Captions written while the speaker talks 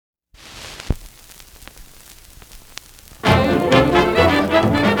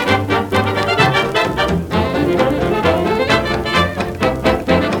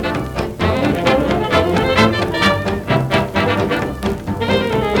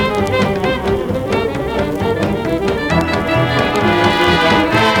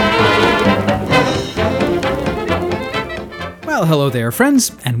Well, hello there,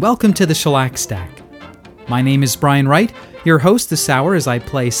 friends, and welcome to the Shellac Stack. My name is Brian Wright, your host this hour as I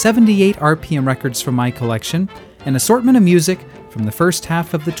play 78 RPM records from my collection, an assortment of music from the first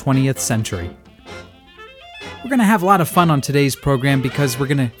half of the 20th century. We're going to have a lot of fun on today's program because we're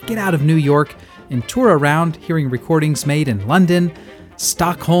going to get out of New York and tour around hearing recordings made in London,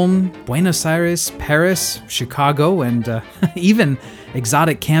 Stockholm, Buenos Aires, Paris, Chicago, and even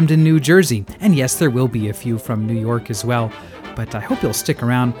exotic Camden, New Jersey. And yes, there will be a few from New York as well, but I hope you'll stick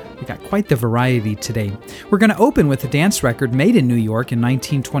around. We got quite the variety today. We're going to open with a dance record made in New York in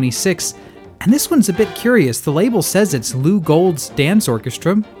 1926, and this one's a bit curious. The label says it's Lou Gold's dance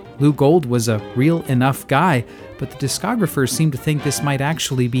orchestra. Lou Gold was a real enough guy, but the discographers seem to think this might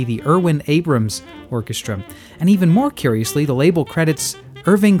actually be the Irwin Abrams Orchestra. And even more curiously, the label credits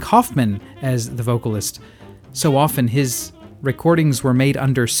Irving Kaufman as the vocalist. So often his recordings were made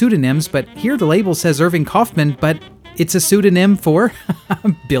under pseudonyms, but here the label says Irving Kaufman, but it's a pseudonym for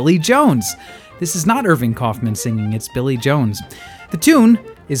Billy Jones. This is not Irving Kaufman singing, it's Billy Jones. The tune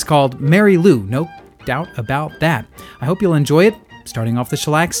is called Mary Lou, no doubt about that. I hope you'll enjoy it. Starting off the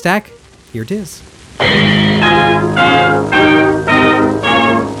Shellac Stack, here it is.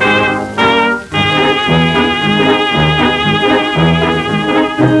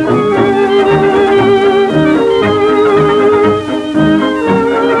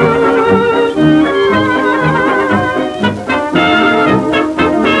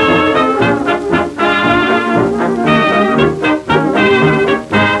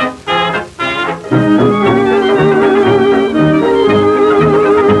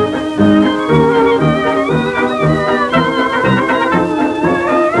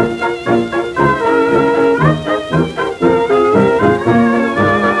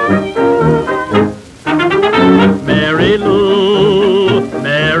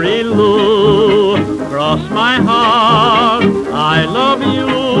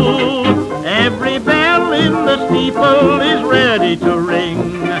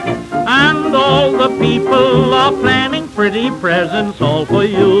 Presents all for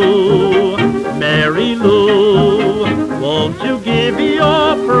you, Mary Lou. Won't you give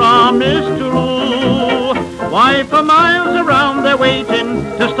your promise true? Why, for miles around they're waiting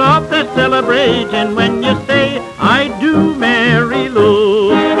to stop their celebrating when you say, I do, Mary Lou.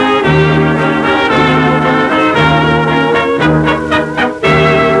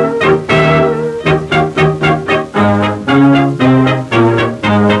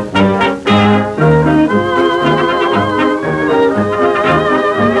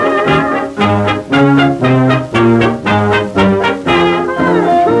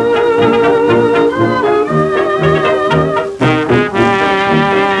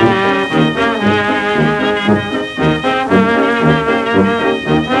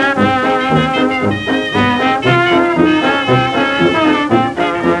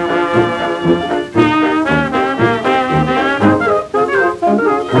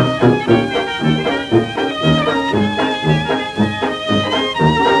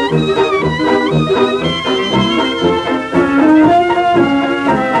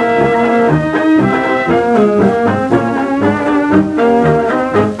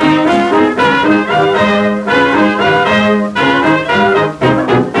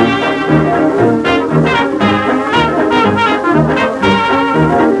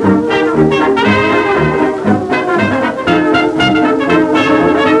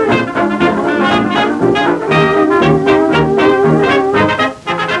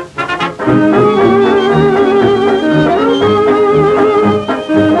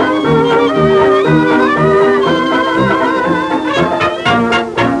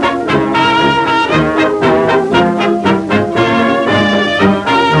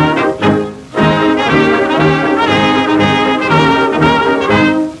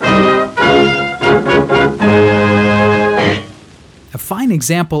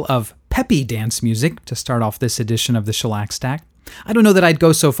 Example of peppy dance music to start off this edition of the Shellac Stack. I don't know that I'd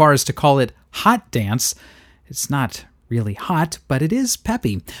go so far as to call it hot dance. It's not really hot, but it is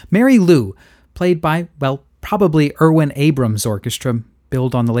peppy. Mary Lou, played by, well, probably Irwin Abrams Orchestra,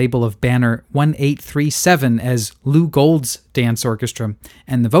 billed on the label of Banner 1837 as Lou Gold's Dance Orchestra,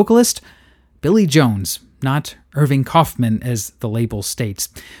 and the vocalist, Billy Jones, not Irving Kaufman, as the label states.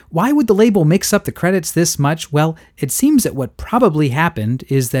 Why would the label mix up the credits this much? Well, it seems that what probably happened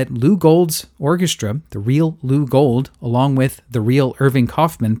is that Lou Gold's orchestra, the real Lou Gold, along with the real Irving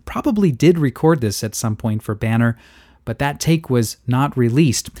Kaufman, probably did record this at some point for Banner, but that take was not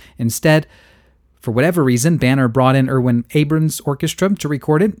released. Instead, For whatever reason, Banner brought in Irwin Abrams Orchestra to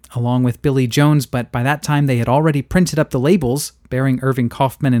record it, along with Billy Jones, but by that time they had already printed up the labels bearing Irving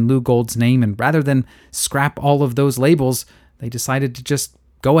Kaufman and Lou Gold's name, and rather than scrap all of those labels, they decided to just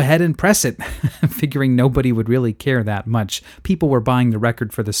go ahead and press it, figuring nobody would really care that much. People were buying the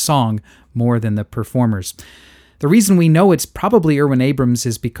record for the song more than the performers. The reason we know it's probably Irwin Abrams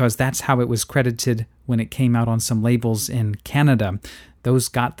is because that's how it was credited when it came out on some labels in Canada. Those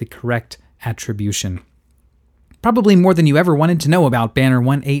got the correct attribution. Probably more than you ever wanted to know about Banner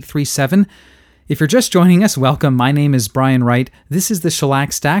 1837. If you're just joining us, welcome. My name is Brian Wright. This is the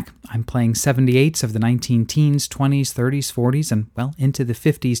Shellac Stack. I'm playing 78s of the 19-teens, 20s, 30s, 40s, and, well, into the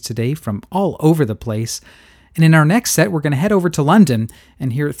 50s today from all over the place. And in our next set, we're going to head over to London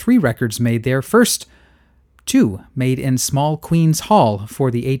and hear 3 records made there. First, 2 made in Small Queen's Hall for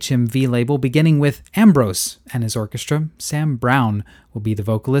the HMV label, beginning with Ambrose and his orchestra. Sam Brown will be the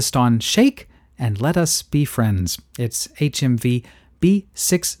vocalist on Shake and Let Us Be Friends. It's HMV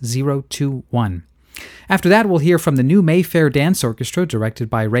B6021. After that, we'll hear from the New Mayfair Dance Orchestra, directed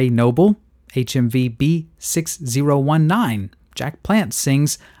by Ray Noble, HMV B6019. Jack Plant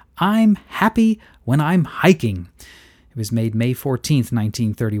sings I'm Happy When I'm Hiking. It was made May 14th,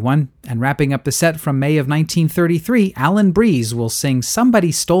 1931. And wrapping up the set from May of 1933, Alan Breeze will sing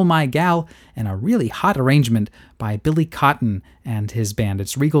Somebody Stole My Gal in a really hot arrangement by Billy Cotton and his band.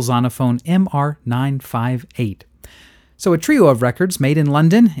 It's Regal Zonophone MR958. So a trio of records made in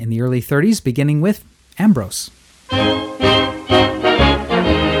London in the early 30s, beginning with Ambrose.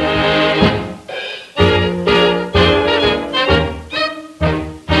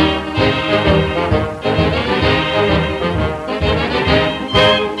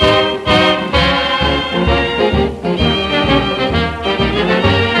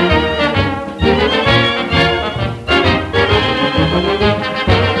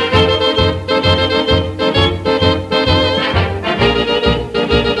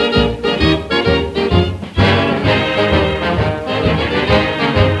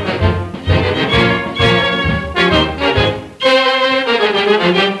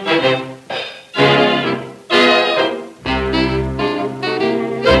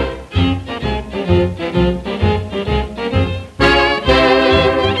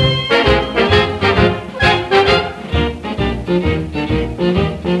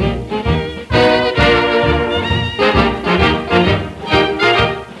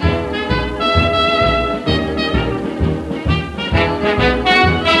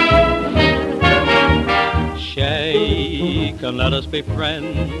 Let us be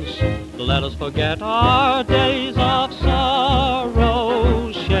friends, let us forget our days of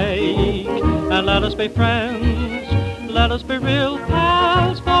sorrow. Shake and let us be friends, let us be real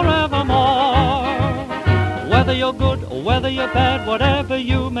pals forevermore. Whether you're good or whether you're bad, whatever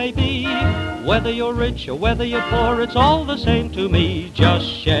you may be, whether you're rich or whether you're poor, it's all the same to me. Just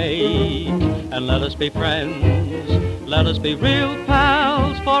shake and let us be friends, let us be real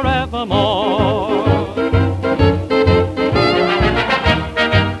pals forevermore.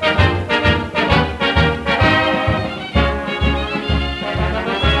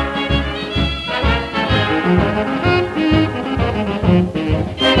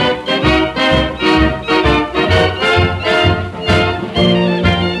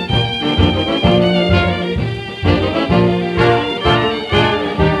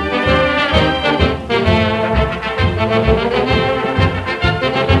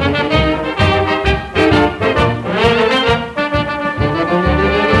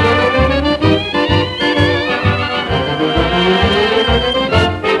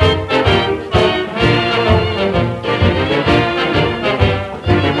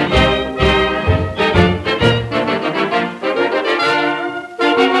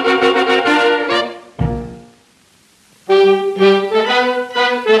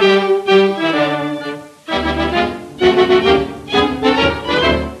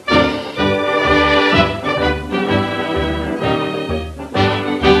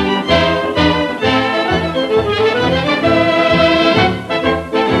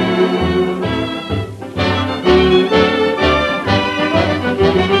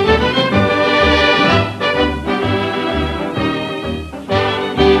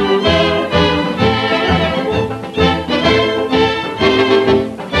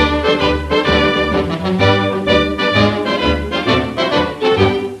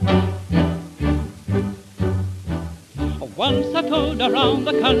 Once I toured around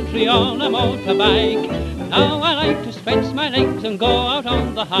the country on a motorbike. Now I like to stretch my legs and go out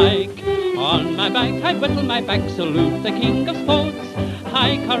on the hike. On my bike I whittle my back, salute the king of sports.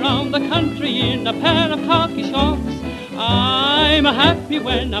 Hike around the country in a pair of khaki shorts. I'm happy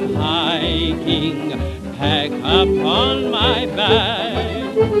when I'm hiking, pack up on my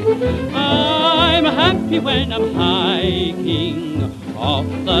back. I'm happy when I'm hiking off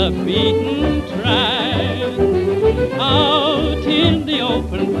the beaten track. Out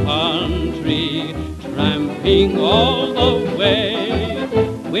open country, tramping all the way,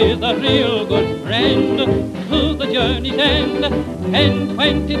 with a real good friend to the journey's end, 10,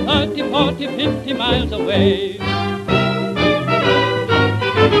 20, 30, 40, 50 miles away.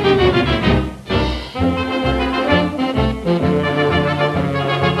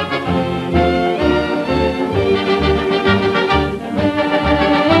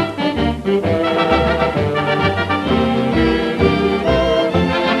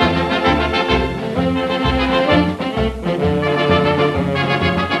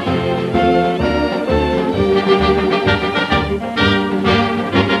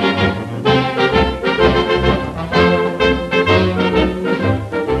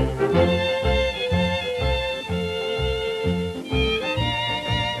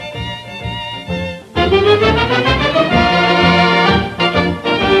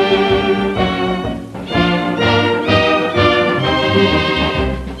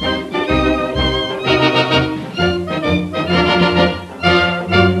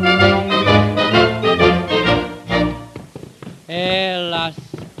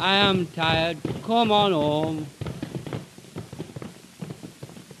 I'm tired. Come on home.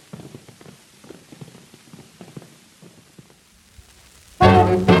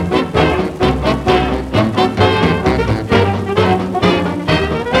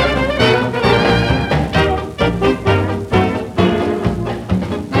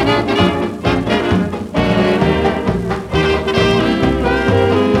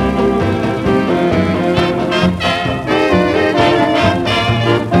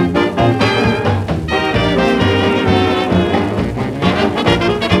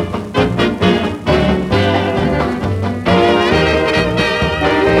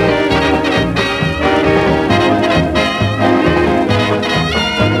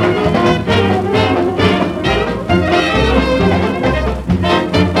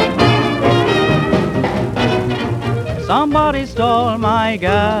 Somebody stole my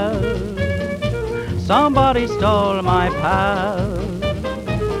gal, somebody stole my pal,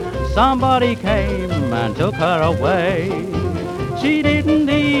 somebody came and took her away. She didn't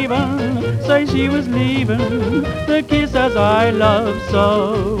even say she was leaving the kisses I love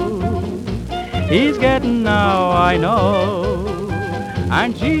so. He's getting now, I know,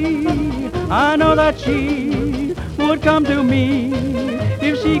 and I know that she would come to me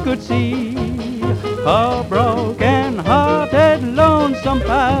if she could see a broken-hearted, lonesome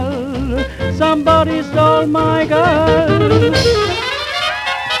pal. Somebody stole my girl.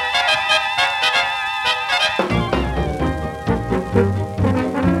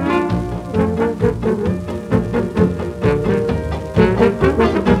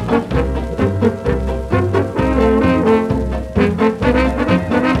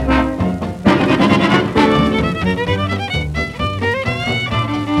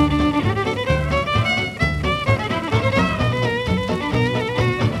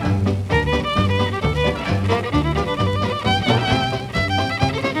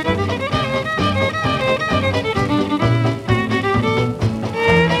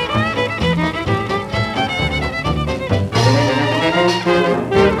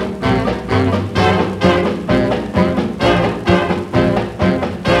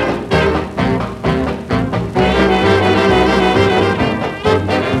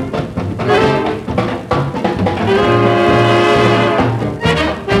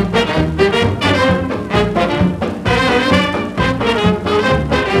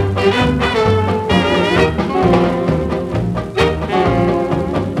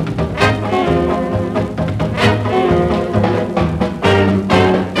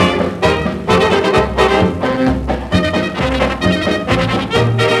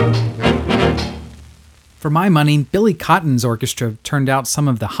 For my money, Billy Cotton's orchestra turned out some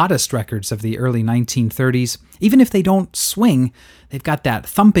of the hottest records of the early 1930s. Even if they don't swing, they've got that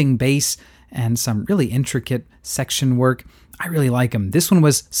thumping bass and some really intricate section work. I really like them. This one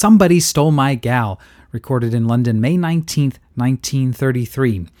was Somebody Stole My Gal, recorded in London May 19th,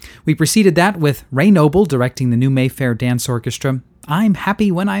 1933. We preceded that with Ray Noble directing the New Mayfair Dance Orchestra, I'm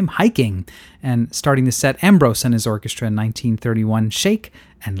Happy When I'm Hiking, and starting the set, Ambrose and his orchestra in 1931, Shake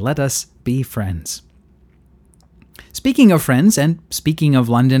and Let Us Be Friends. Speaking of friends, and speaking of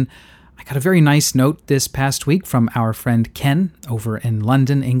London, I got a very nice note this past week from our friend Ken over in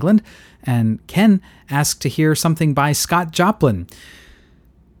London, England, and Ken asked to hear something by Scott Joplin.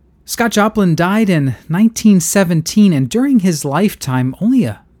 Scott Joplin died in 1917, and during his lifetime, only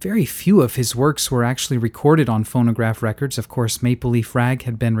a very few of his works were actually recorded on phonograph records. Of course, Maple Leaf Rag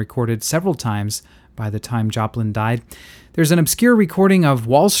had been recorded several times by the time Joplin died. There's an obscure recording of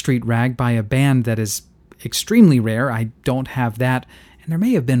Wall Street Rag by a band that is extremely rare. I don't have that. And and there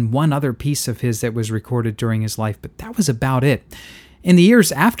may have been one other piece of his that was recorded during his life, but that was about it. In the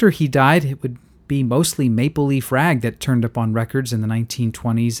years after he died, it would be mostly Maple Leaf Rag that turned up on records in the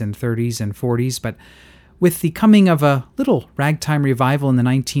 1920s and 30s and 40s, but with the coming of a little ragtime revival in the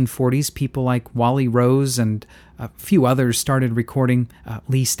 1940s, people like Wally Rose and a few others started recording,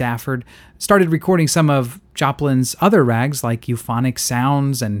 Lee Stafford, started recording some of Joplin's other rags like Euphonic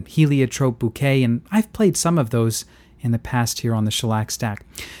Sounds and Heliotrope Bouquet, and I've played some of those in the past here on the Shellac Stack.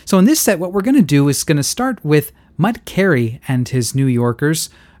 So in this set, what we're going to do is going to start with Mutt Carey and his New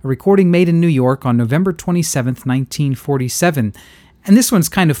Yorkers, a recording made in New York on November 27th, 1947. And this one's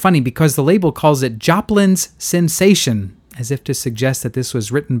kind of funny because the label calls it Joplin's Sensation, as if to suggest that this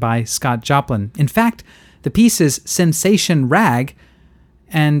was written by Scott Joplin. In fact, the piece is Sensation Rag,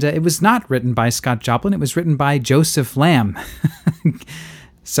 and it was not written by Scott Joplin. It was written by Joseph Lamb.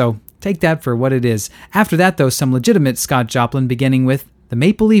 So take that for what it is. After that, though, some legitimate Scott Joplin, beginning with the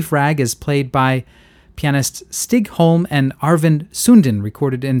Maple Leaf Rag is played by pianists Stig Holm and Arvind Sundin,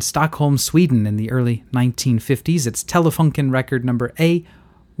 recorded in Stockholm, Sweden in the early 1950s. It's Telefunken record number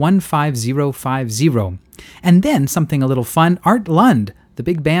A15050. And then, something a little fun, Art Lund, the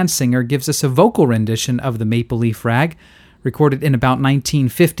big band singer, gives us a vocal rendition of the Maple Leaf Rag, recorded in about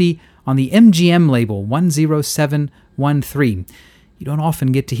 1950 on the MGM label 10713. You don't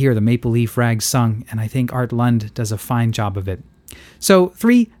often get to hear the Maple Leaf Rag sung, and I think Art Lund does a fine job of it. So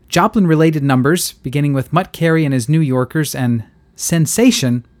 3 Joplin-related numbers, beginning with Mutt Carey and his New Yorkers and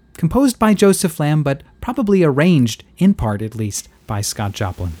Sensation, composed by Joseph Lamb, but probably arranged, in part at least, by Scott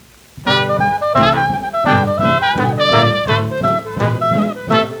Joplin.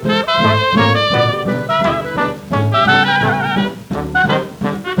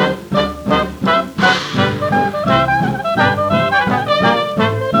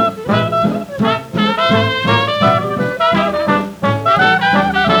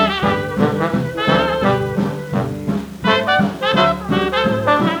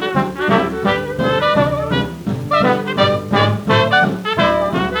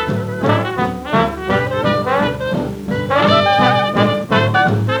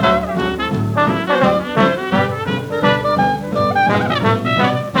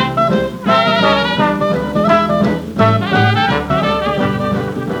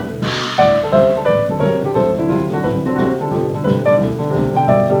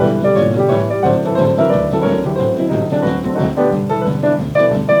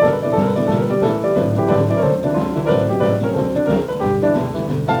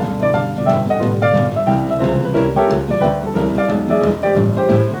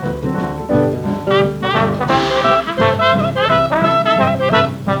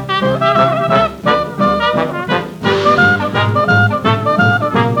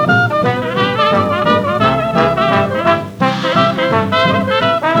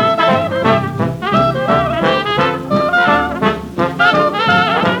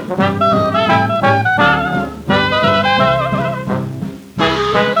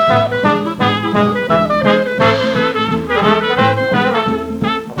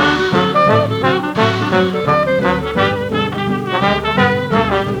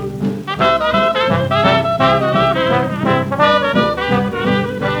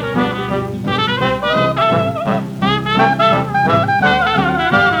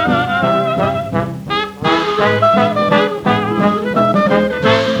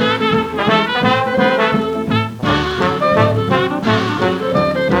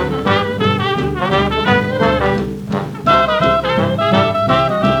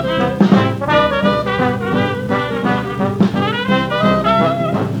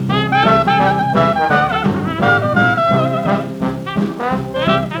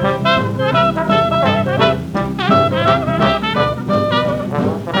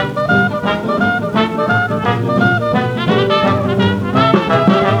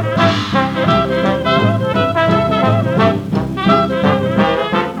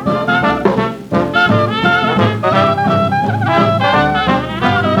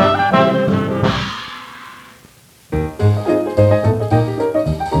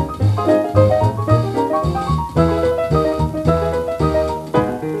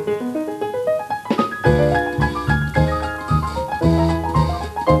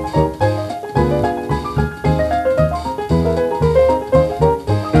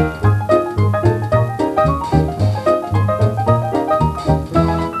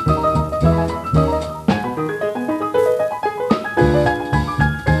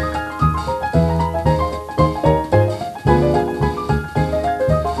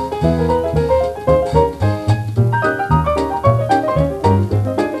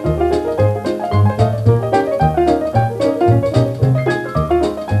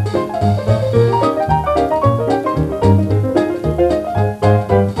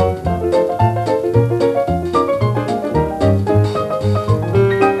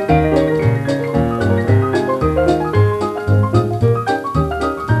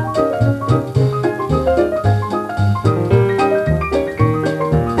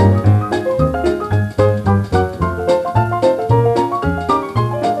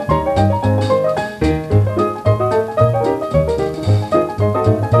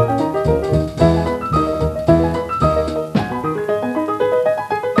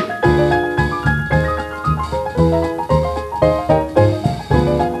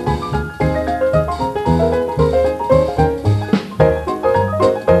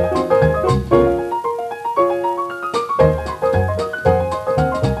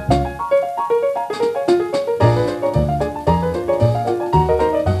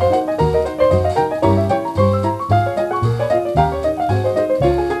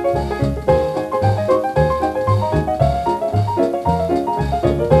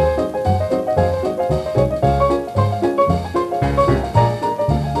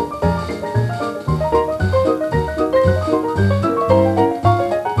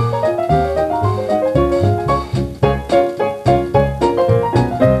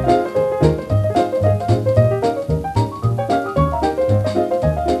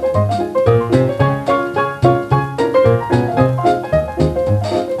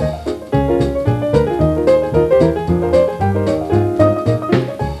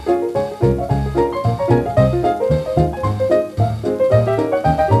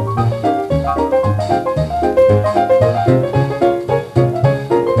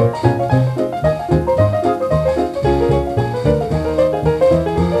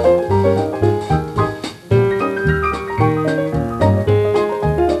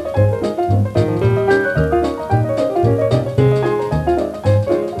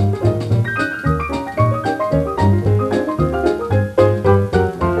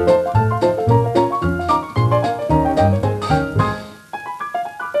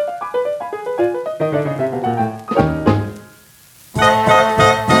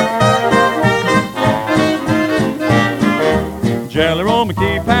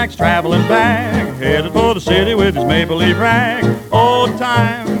 packs traveling bag, headed for the city with his maple leaf rag. Old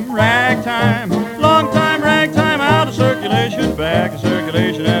time, ragtime, long time, ragtime, out of circulation, back in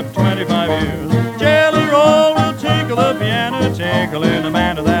circulation after 25 years. Jelly roll will tinkle the piano, tinkle in the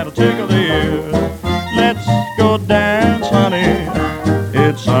manner that'll tickle the ears. Let's go dance, honey,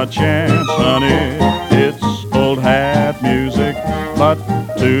 it's our chance, honey. It's old hat music, but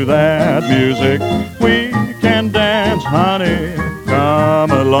to that music we can dance, honey.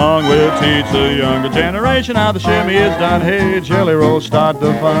 Come along, we'll teach the younger generation how the shimmy is done. Hey, jelly roll, start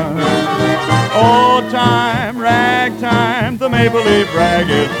the fun. Old time, ragtime, the maple leaf rag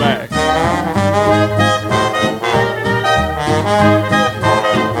is back.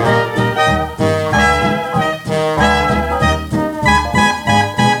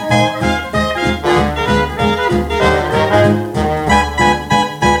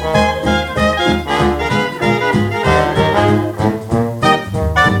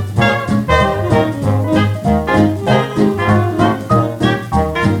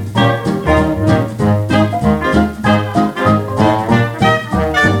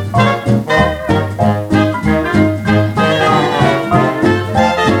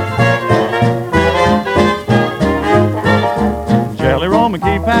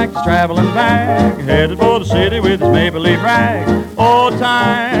 Traveling bag, headed for the city with his maple leaf rag. Old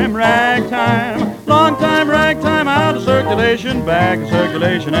time, ragtime, long time, ragtime, out of circulation, back in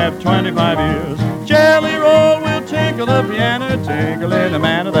circulation after 25 years. Jelly roll will tinkle the piano, tinkle in a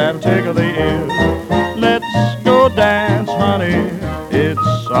manner that'll tickle the ears. Let's go dance, honey,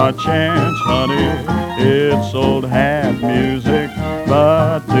 it's our chance, honey. It's old hat music,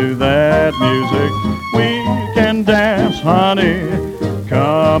 but to that music we can dance, honey.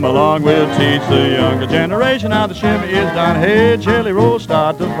 Come along, we'll teach the younger generation how the shimmy is done. Hey, jelly roll,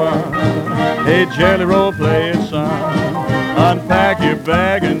 start the fun. Hey, jelly roll, play it, son. Unpack your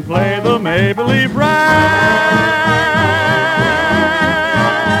bag and play the maple leaf rag.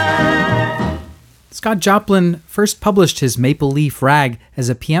 Scott Joplin first published his Maple Leaf Rag as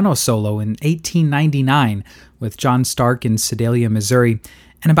a piano solo in 1899 with John Stark in Sedalia, Missouri.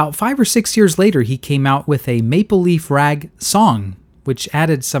 And about 5 or 6 years later, he came out with a Maple Leaf Rag song, which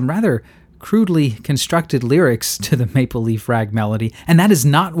added some rather crudely constructed lyrics to the Maple Leaf Rag melody, and that is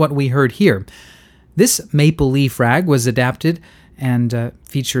not what we heard here. This Maple Leaf Rag was adapted and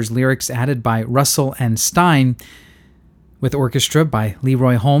features lyrics added by Russell and Stein, with orchestra by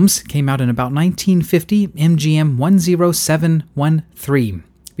Leroy Holmes. Came out in about 1950, MGM 10713.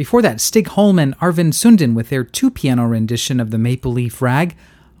 Before that, Stig Holm and Arvind Sundin with their two-piano rendition of the Maple Leaf Rag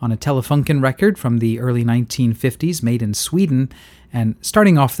on a Telefunken record from the early 1950s, made in Sweden. And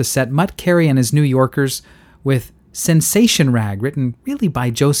starting off the set, Mutt Carey and his New Yorkers with Sensation Rag, written really by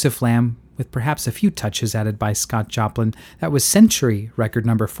Joseph Lamb, with perhaps a few touches added by Scott Joplin. That was Century, record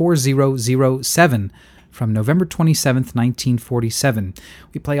number 4007, from November 27th, 1947.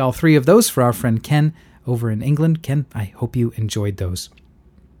 We play all three of those for our friend Ken over in England. Ken, I hope you enjoyed those.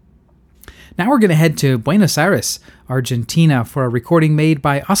 Now we're going to head to Buenos Aires, Argentina, for a recording made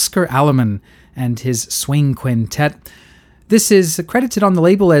by Oscar Aleman and his Swing Quintet. This is credited on the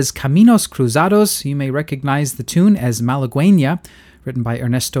label as Caminos Cruzados. You may recognize the tune as Malagueña, written by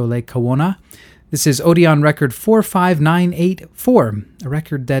Ernesto Lecuona. This is Odeon record 45984, a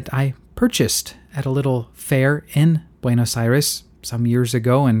record that I purchased at a little fair in Buenos Aires some years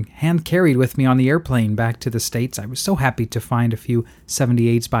ago and hand-carried with me on the airplane back to the States. I was so happy to find a few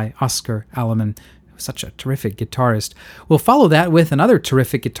 78s by Oscar Aleman. Such a terrific guitarist. We'll follow that with another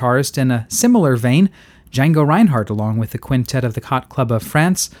terrific guitarist in a similar vein, Django Reinhardt, along with the Quintet of the Hot Club of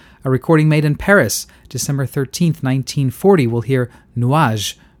France, a recording made in Paris, December 13th, 1940. We'll hear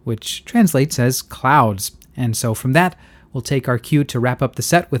Nuages, which translates as clouds. And so from that, we'll take our cue to wrap up the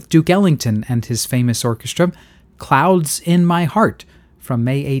set with Duke Ellington and his famous orchestra, Clouds in My Heart, from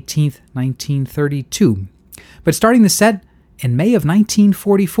May 18th, 1932. But starting the set in May of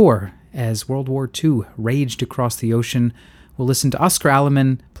 1944, as World War II raged across the ocean, we'll listen to Oscar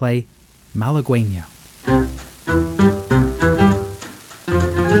Aleman play Malagueña.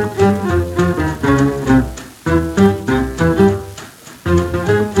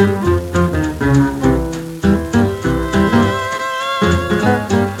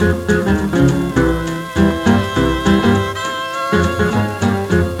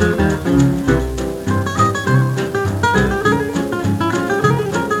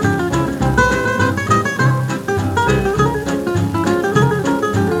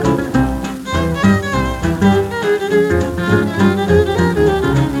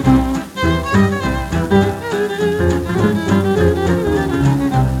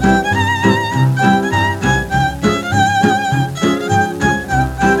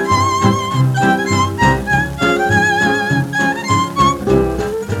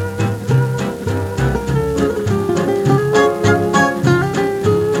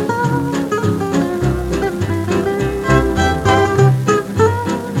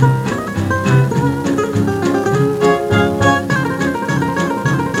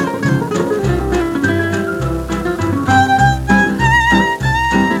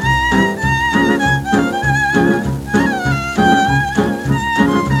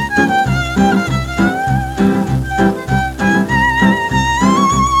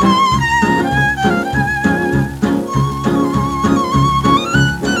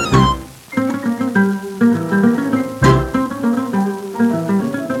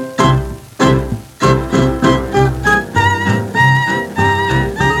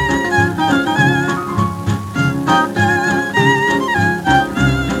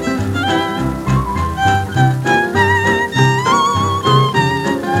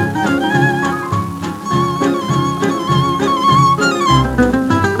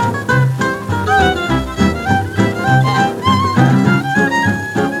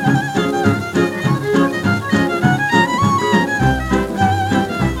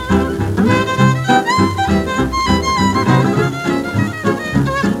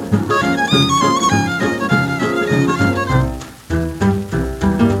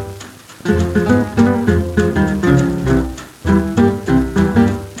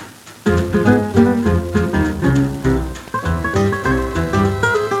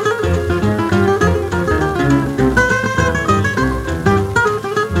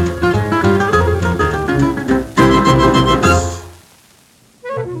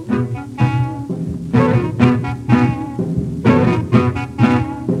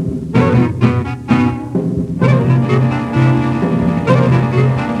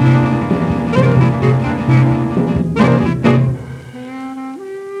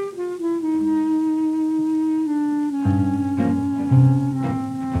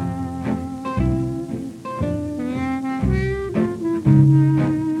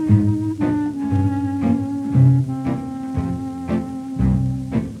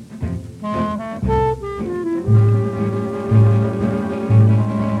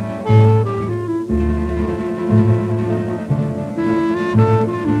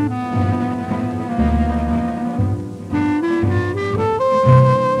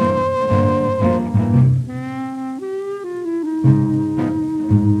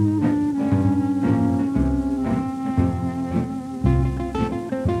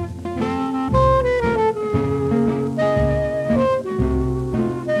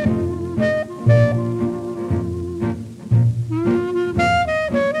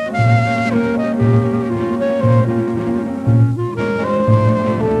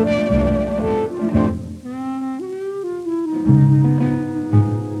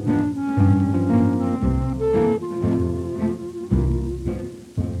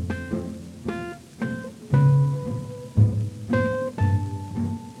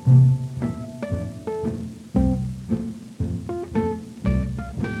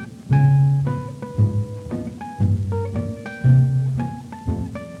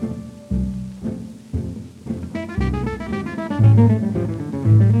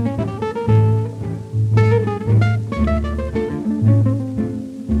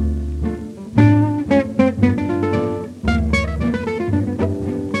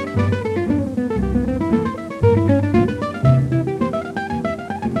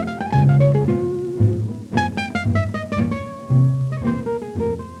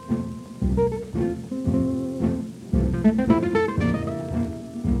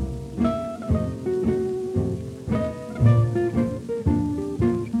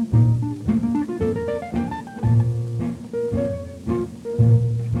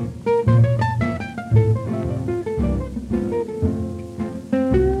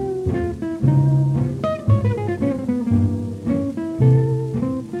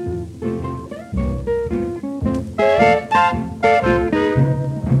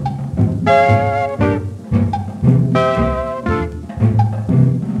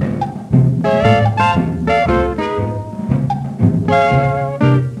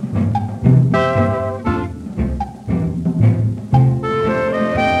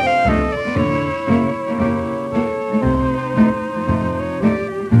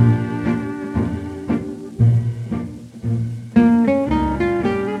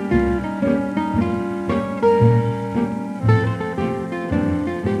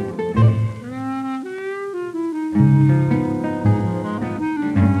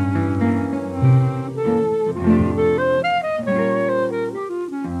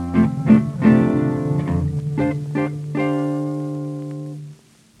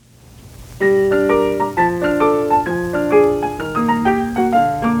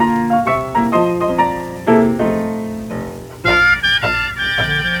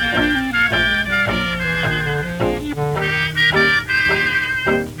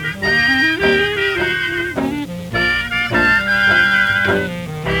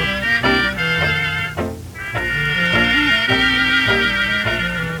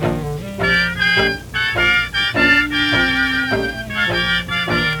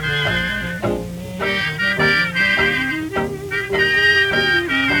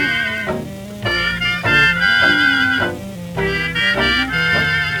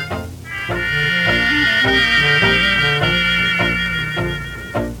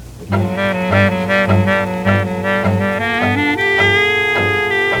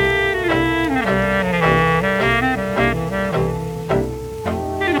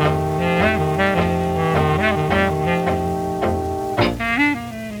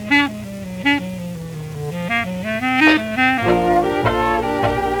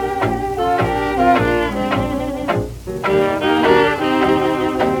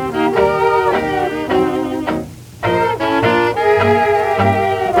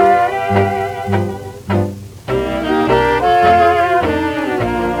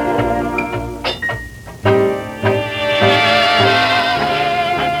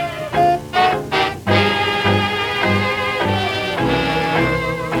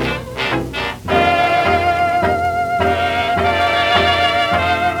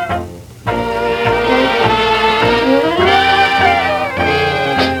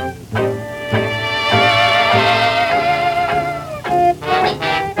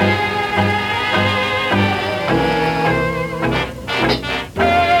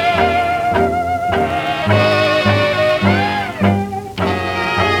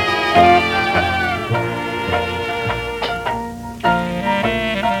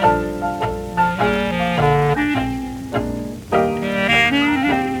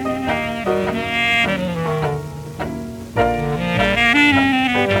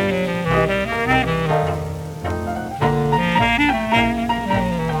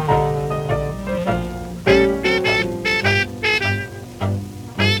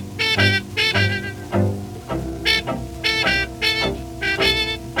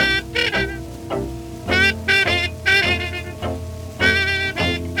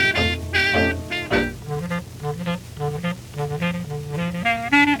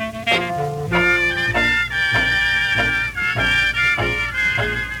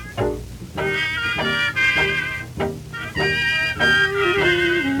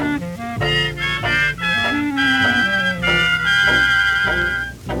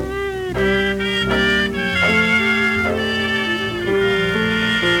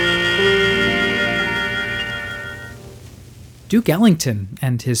 Duke Ellington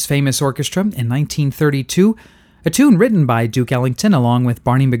and his famous orchestra in 1932, a tune written by Duke Ellington along with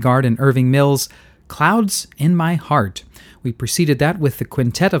Barney McGuard and Irving Mills, Clouds in My Heart. We preceded that with the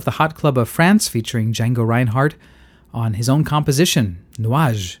Quintet of the Hot Club of France featuring Django Reinhardt on his own composition,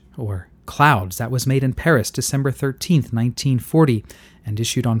 Nuages, or Clouds. That was made in Paris, December 13th, 1940, and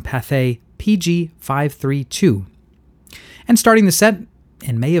issued on Pathé PG 532. And starting the set,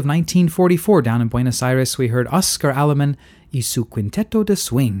 in May of 1944, down in Buenos Aires, we heard Oscar Aleman y su Quinteto de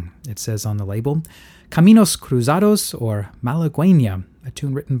Swing, it says on the label, Caminos Cruzados, or Malagueña, a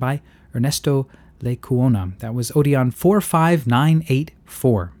tune written by Ernesto Lecuona. That was Odeon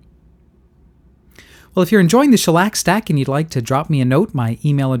 45984. Well, if you're enjoying the Shellac Stack and you'd like to drop me a note, my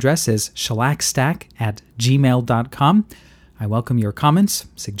email address is shellacstack@gmail.com. I welcome your comments,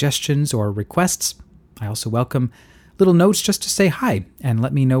 suggestions, or requests. I also welcome little notes just to say hi and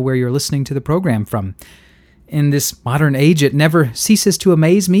let me know where you're listening to the program from. In this modern age, it never ceases to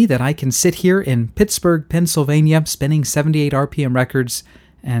amaze me that I can sit here in Pittsburgh, Pennsylvania, spinning 78 RPM records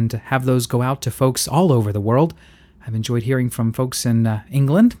and have those go out to folks all over the world. I've enjoyed hearing from folks in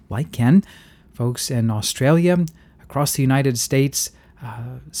England, like Ken, folks in Australia, across the United States,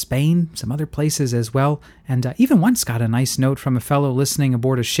 Spain, some other places as well, and even once got a nice note from a fellow listening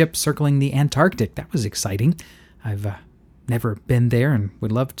aboard a ship circling the Antarctic. That was exciting. I've never been there and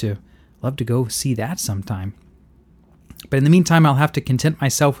would love to go see that sometime. But in the meantime, I'll have to content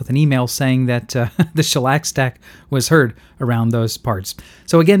myself with an email saying that the Shellac Stack was heard around those parts.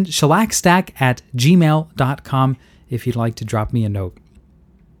 So again, shellacstack@gmail.com if you'd like to drop me a note.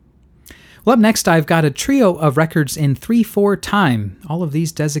 Well, up next, I've got a trio of records in 3/4 time, all of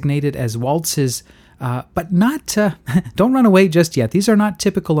these designated as waltzes, but not, don't run away just yet. These are not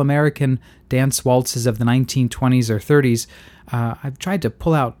typical American dance waltzes of the 1920s or 30s. I've tried to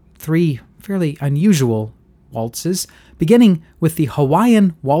pull out three fairly unusual waltzes, beginning with the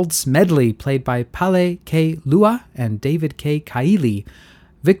Hawaiian Waltz Medley played by Pale K. Lua and David K. Kaili,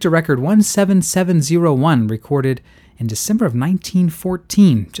 Victor Record 17701, recorded in December of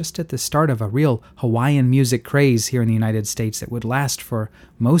 1914, just at the start of a real Hawaiian music craze here in the United States that would last for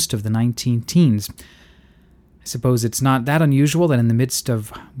most of the 19-teens. I suppose it's not that unusual that in the midst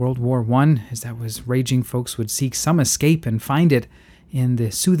of World War I, as that was raging, folks would seek some escape and find it in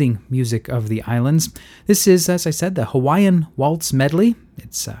the soothing music of the islands. This is, as I said, the Hawaiian Waltz Medley.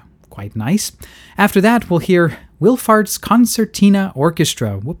 It's quite nice. After that, we'll hear Wilfart's Concertina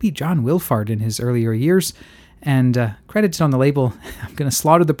Orchestra. Whoopee John Wilfart in his earlier years, and credited on the label, I'm going to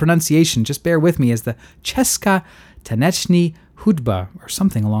slaughter the pronunciation, just bear with me, as the Česká taneční hudba, or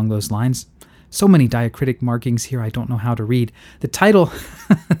something along those lines. So many diacritic markings here, I don't know how to read. The title,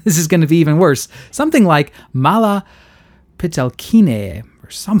 this is going to be even worse, something like Mala Pitelkine, or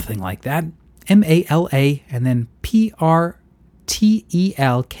something like that. M-A-L-A, and then P-R-T-E-L-K-Y-N-E.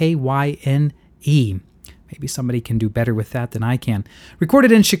 Maybe somebody can do better with that than I can.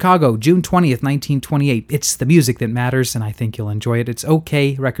 Recorded in Chicago, June 20th, 1928. It's the music that matters, and I think you'll enjoy it. It's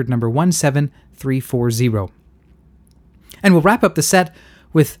OK, record number 17340. And we'll wrap up the set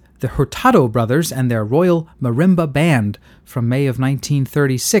with the Hurtado Brothers and their Royal Marimba Band from May of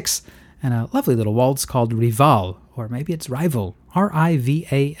 1936, and a lovely little waltz called Rival, or maybe it's Rival,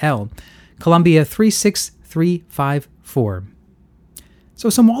 R-I-V-A-L, Columbia 36354. So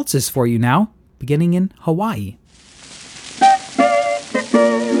some waltzes for you now, beginning in Hawaii.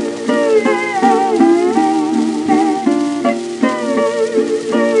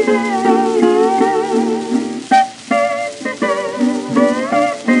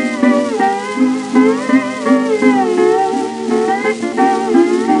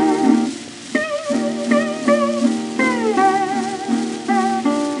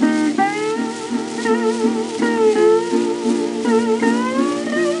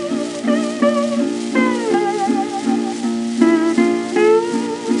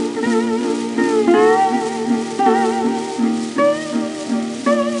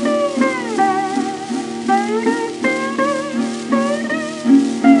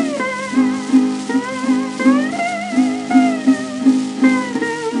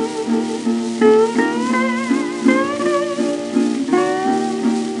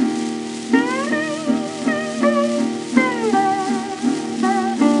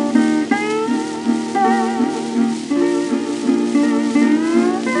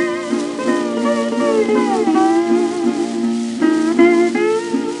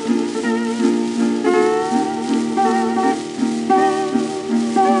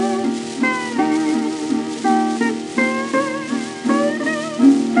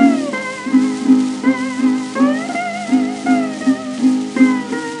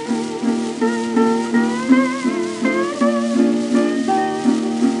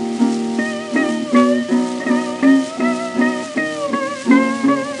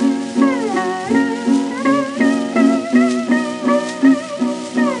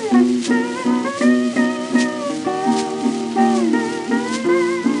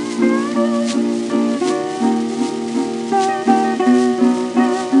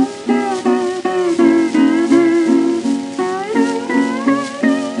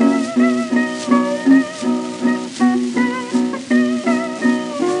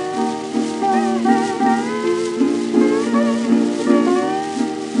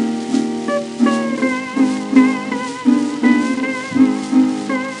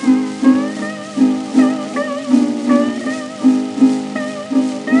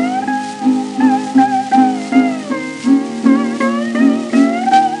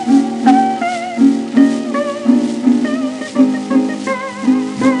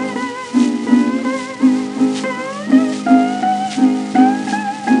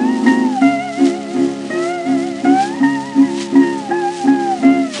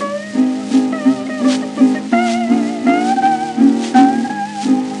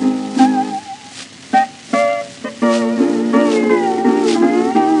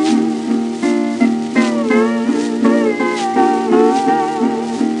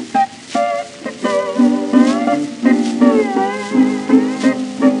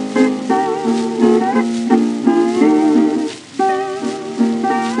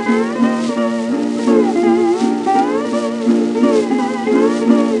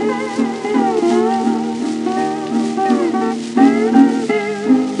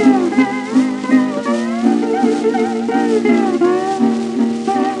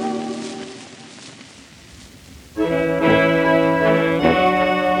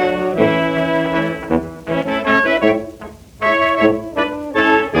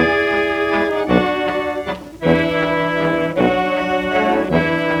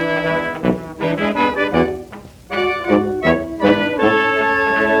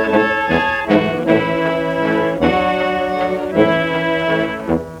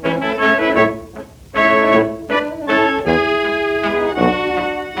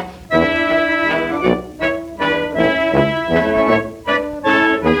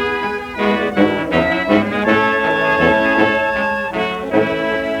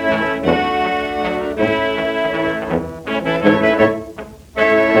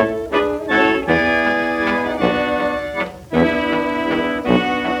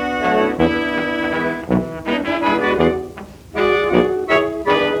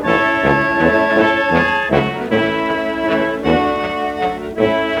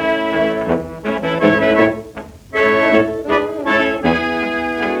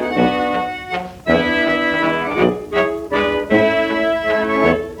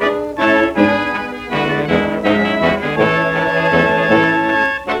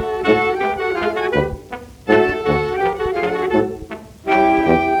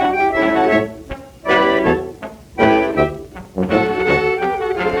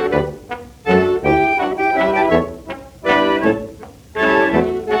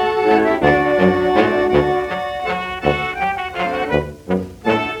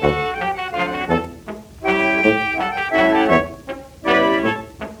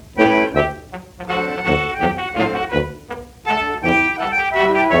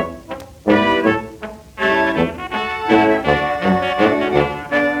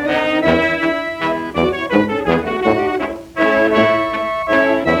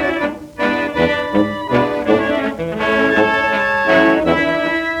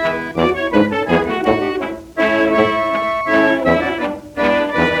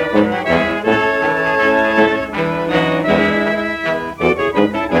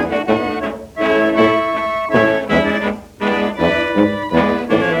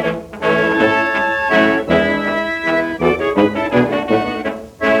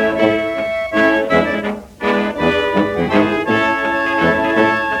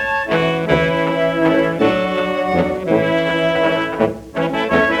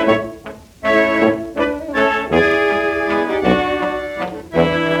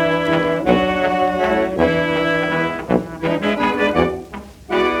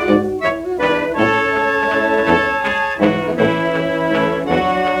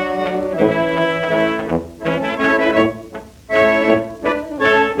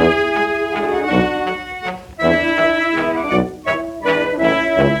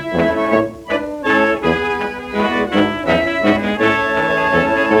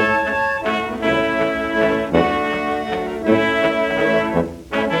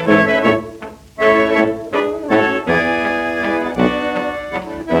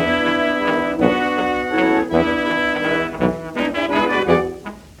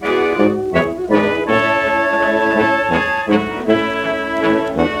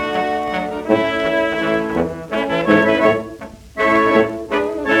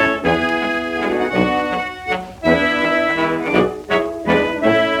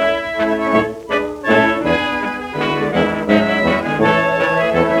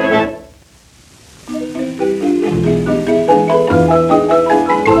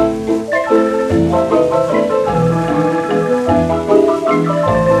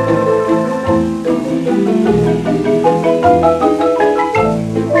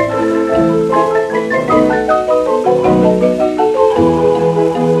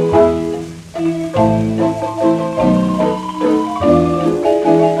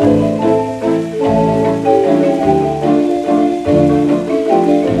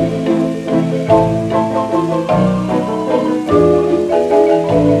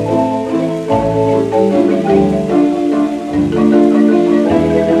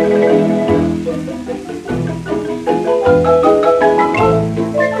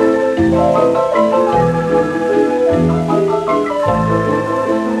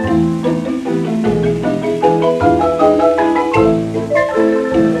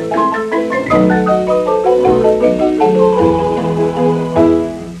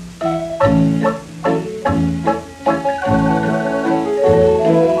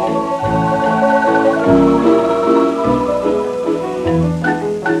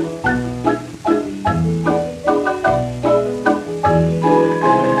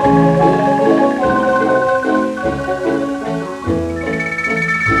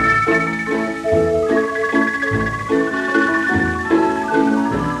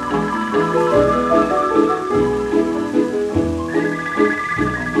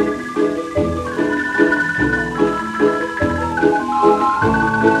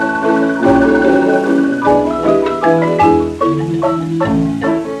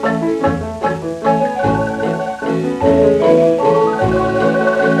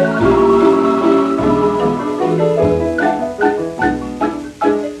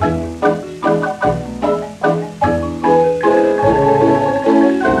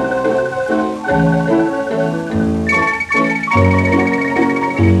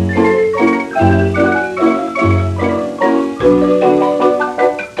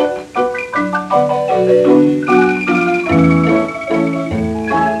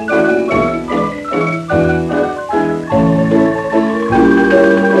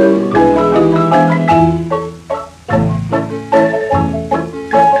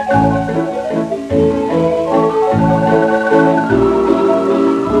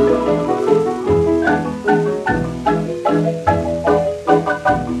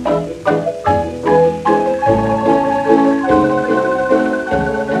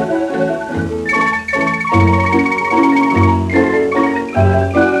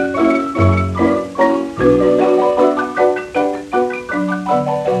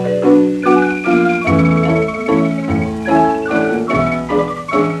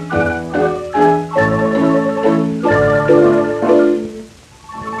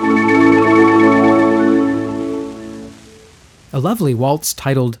 Lovely waltz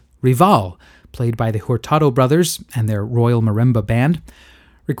titled Rival, played by the Hurtado brothers and their Royal Marimba Band,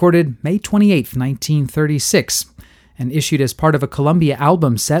 recorded May 28, 1936, and issued as part of a Columbia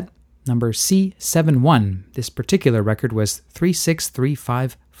album set, number C71. This particular record was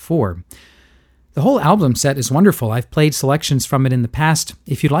 36354. The whole album set is wonderful. I've played selections from it in the past.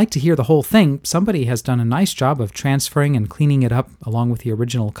 If you'd like to hear the whole thing, somebody has done a nice job of transferring and cleaning it up along with the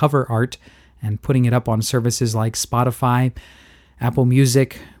original cover art and putting it up on services like Spotify, Apple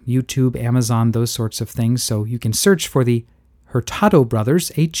Music, YouTube, Amazon, those sorts of things. So you can search for the Hurtado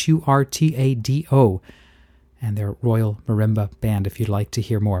brothers, Hurtado, and their Royal Marimba Band if you'd like to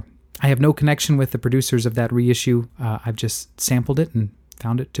hear more. I have no connection with the producers of that reissue. I've just sampled it and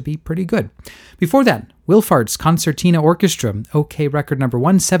found it to be pretty good. Before that, Wilfart's Concertina Orchestra, OK record number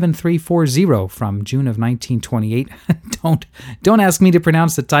 17340 from June of 1928. Don't ask me to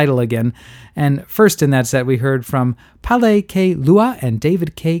pronounce the title again. And first in that set, we heard from Pale K. Lua and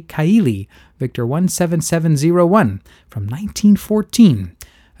David K. Kaili, Victor 17701 from 1914.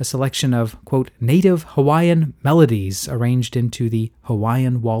 A selection of, quote, native Hawaiian melodies arranged into the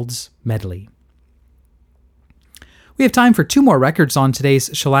Hawaiian Waltz Medley. We have time for two more records on today's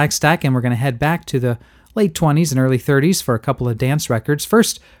Shellac Stack, and we're going to head back to the late 20s and early 30s for a couple of dance records.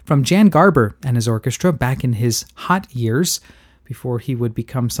 First, from Jan Garber and his orchestra back in his hot years, before he would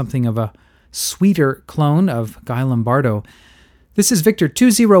become something of a sweeter clone of Guy Lombardo. This is Victor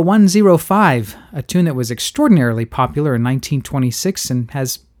 20105, a tune that was extraordinarily popular in 1926 and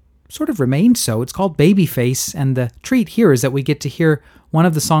has sort of remained so. It's called Babyface, and the treat here is that we get to hear one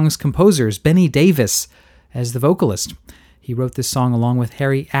of the song's composers, Benny Davis, as the vocalist. He wrote this song along with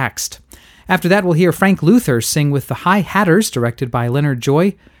Harry Axt. After that, we'll hear Frank Luther sing with the High Hatters, directed by Leonard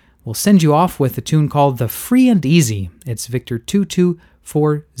Joy. We'll send you off with a tune called The Free and Easy. It's Victor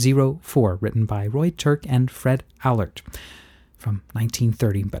 22404, written by Roy Turk and Fred Allert from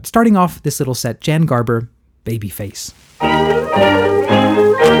 1930. But starting off this little set, Jan Garber, Babyface.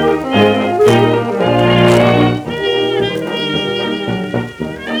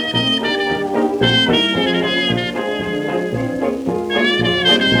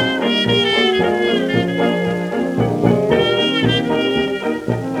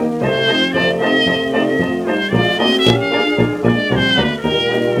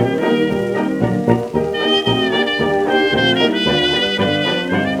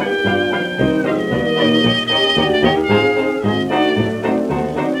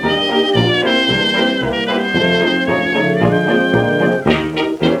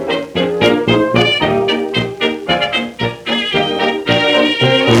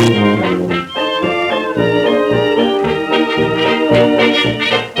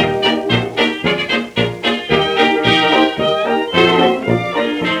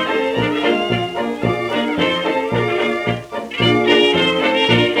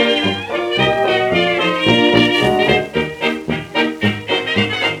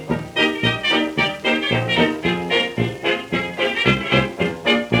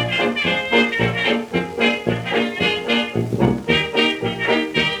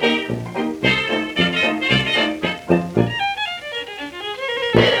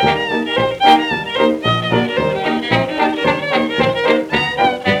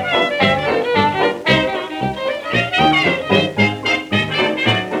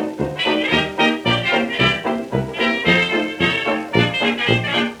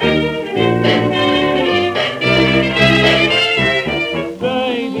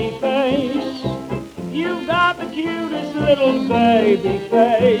 cutest little baby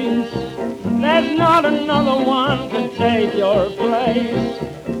face. There's not another one to take your place,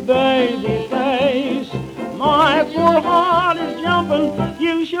 baby face. My poor heart is jumping,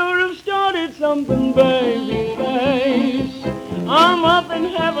 you sure have started something, baby face. I'm up in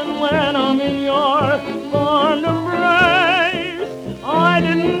heaven when I'm in your fond embrace. I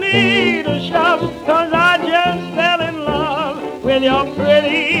didn't need a shove, 'cause I just fell in love with your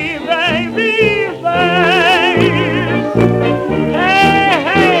pretty baby face. Hey,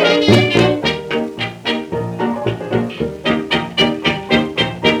 hey!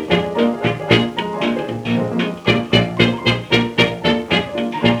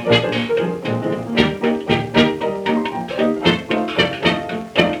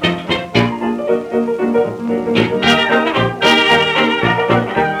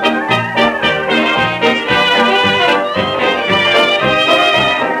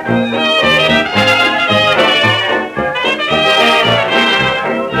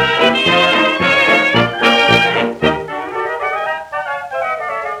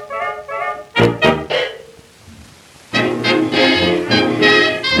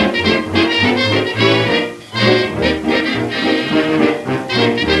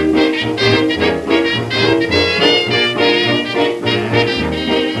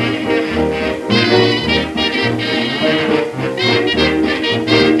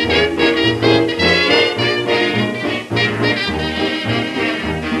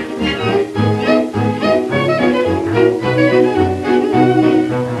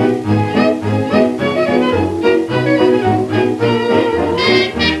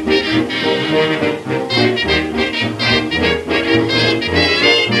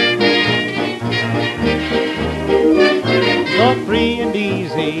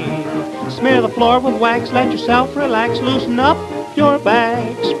 With wax, let yourself relax, loosen up your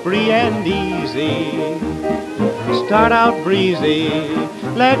backs, free and easy. Start out breezy,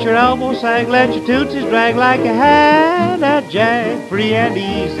 let your elbows sag, let your tootsies drag like you had a jag, free and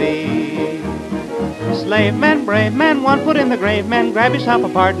easy. Slave men, brave men, one foot in the grave men, grab yourself a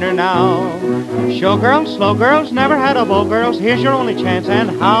partner now. Show girls, slow girls, never had a beau girls, here's your only chance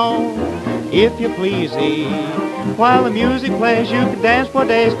and how, if you pleasey. While the music plays, you can dance for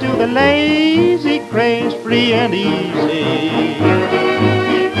days to the lazy craze, free and easy.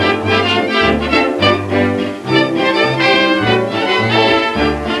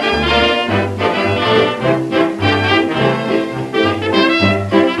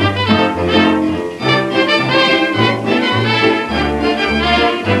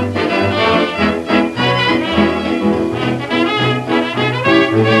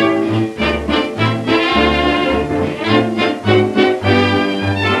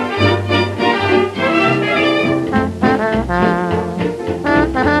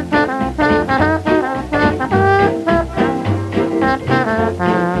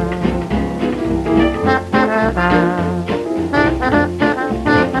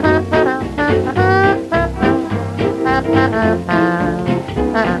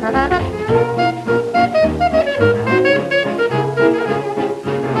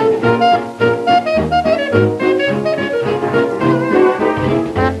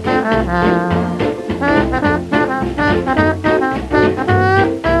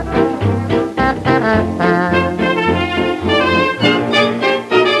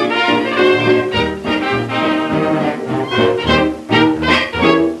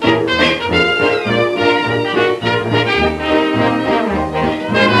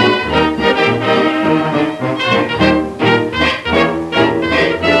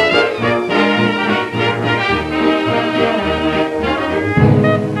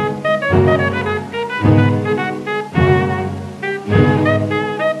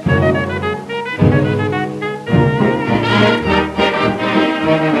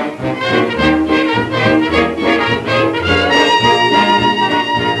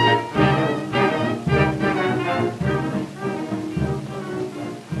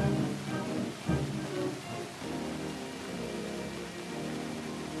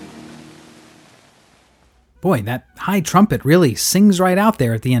 Boy, that high trumpet really sings right out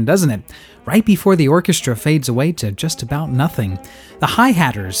there at the end, doesn't it? Right before the orchestra fades away to just about nothing. The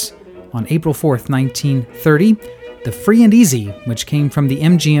Hi-Hatters, on April 4th, 1930, the Free and Easy, which came from the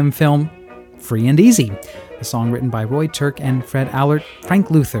MGM film Free and Easy, a song written by Roy Turk and Fred Allert.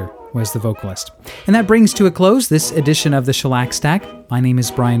 Frank Luther was the vocalist. And that brings to a close this edition of the Shellac Stack. My name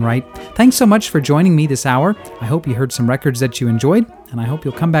is Brian Wright. Thanks so much for joining me this hour. I hope you heard some records that you enjoyed, and I hope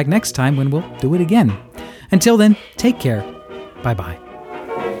you'll come back next time when we'll do it again. Until then, take care. Bye-bye.